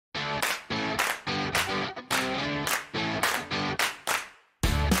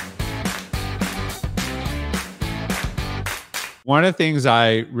one of the things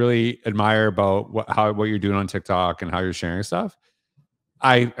I really admire about what you're doing on TikTok and how you're sharing stuff,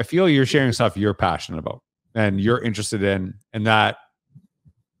 I feel you're sharing stuff you're passionate about and you're interested in, and that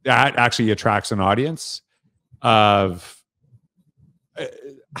actually attracts an audience of.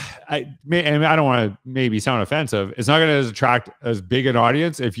 I don't want to maybe sound offensive. It's not going to attract as big an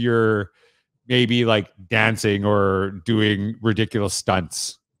audience if you're maybe like dancing or doing ridiculous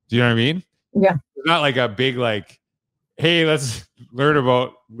stunts. Do you know what I mean? Yeah. It's not like a big like, hey, let's learn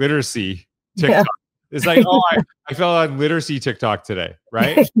about literacy TikTok. Yeah. It's like, oh, I fell on literacy TikTok today,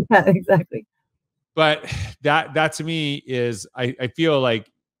 right? Yeah, exactly. But that to me is, I feel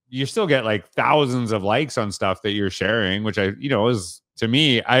like you still get like thousands of likes on stuff that you're sharing, which is, to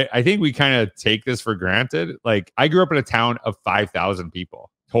me, I think we kind of take this for granted. Like, I grew up in a town of 5,000 people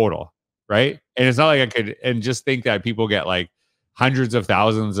total, right? And it's not like I could and just think that people get like hundreds of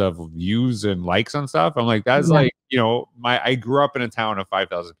thousands of views and likes on stuff. I'm like, that's like, I grew up in a town of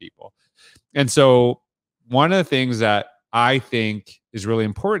 5,000 people. And so one of the things that I think is really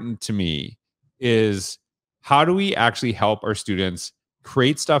important to me is, how do we actually help our students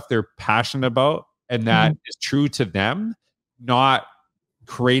create stuff they're passionate about and that is true to them, not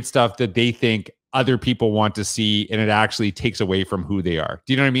create stuff that they think other people want to see and it actually takes away from who they are.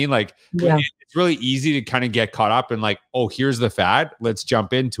 Do you know what I mean? Like, it's really easy to kind of get caught up in like, oh, here's the fad, let's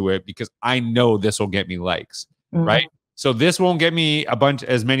jump into it because I know this will get me likes, right? So this won't get me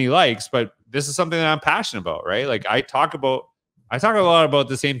as many likes, but this is something that I'm passionate about, right? Like, I talk a lot about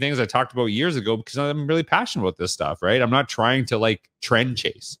the same things I talked about years ago because I'm really passionate about this stuff, right? I'm not trying to like trend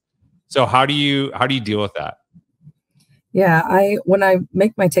chase. So how do you deal with that? Yeah, when I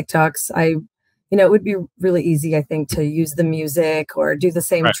make my TikToks, it would be really easy, I think, to use the music or do the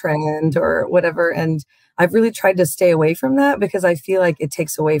same trend or whatever. And I've really tried to stay away from that because I feel like it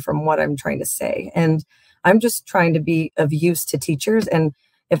takes away from what I'm trying to say. And I'm just trying to be of use to teachers. And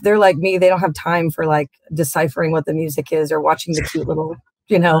if they're like me, they don't have time for like deciphering what the music is or watching the cute little,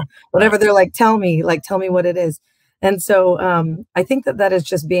 whatever. They're like, tell me what it is. And so I think that is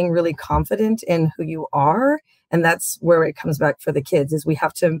just being really confident in who you are. And that's where it comes back for the kids, is we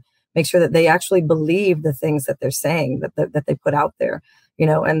have to make sure that they actually believe the things that they're saying, that they put out there,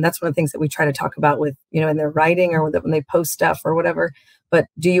 and that's one of the things that we try to talk about with, in their writing or when they post stuff or whatever. But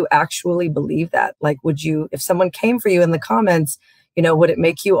do you actually believe that? Like, if someone came for you in the comments, would it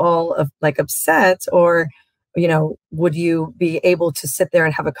make you all upset, or, would you be able to sit there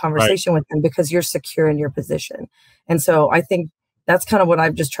and have a conversation with them because you're secure in your position? And so I think that's kind of what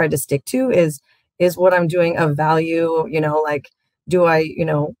I've just tried to stick to is what I'm doing of value, do I,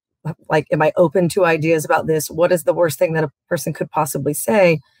 am I open to ideas about this? What is the worst thing that a person could possibly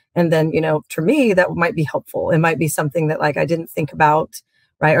say? And then, for me, that might be helpful. It might be something that like I didn't think about,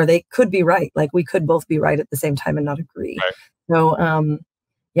 right? Or they could be right. Like, we could both be right at the same time and not agree. Right. So,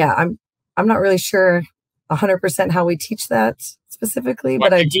 I'm not really sure 100% how we teach that specifically,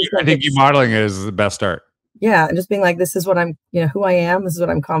 but I think you modeling it is the best start. Yeah, and just being like, this is what I'm, who I am. This is what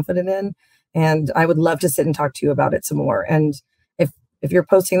I'm confident in, and I would love to sit and talk to you about it some more. And if you're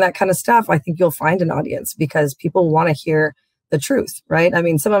posting that kind of stuff, I think you'll find an audience because people want to hear the truth, right? I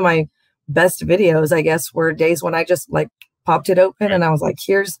mean, some of my best videos, I guess, were days when I just like popped it open and I was like,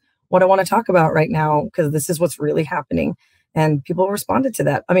 here's what I want to talk about right now because this is what's really happening. And people responded to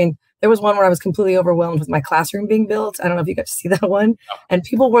that. I mean, there was one where I was completely overwhelmed with my classroom being built. I don't know if you got to see that one. And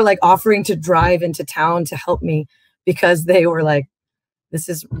people were like offering to drive into town to help me because they were like, this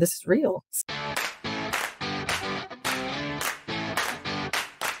is real.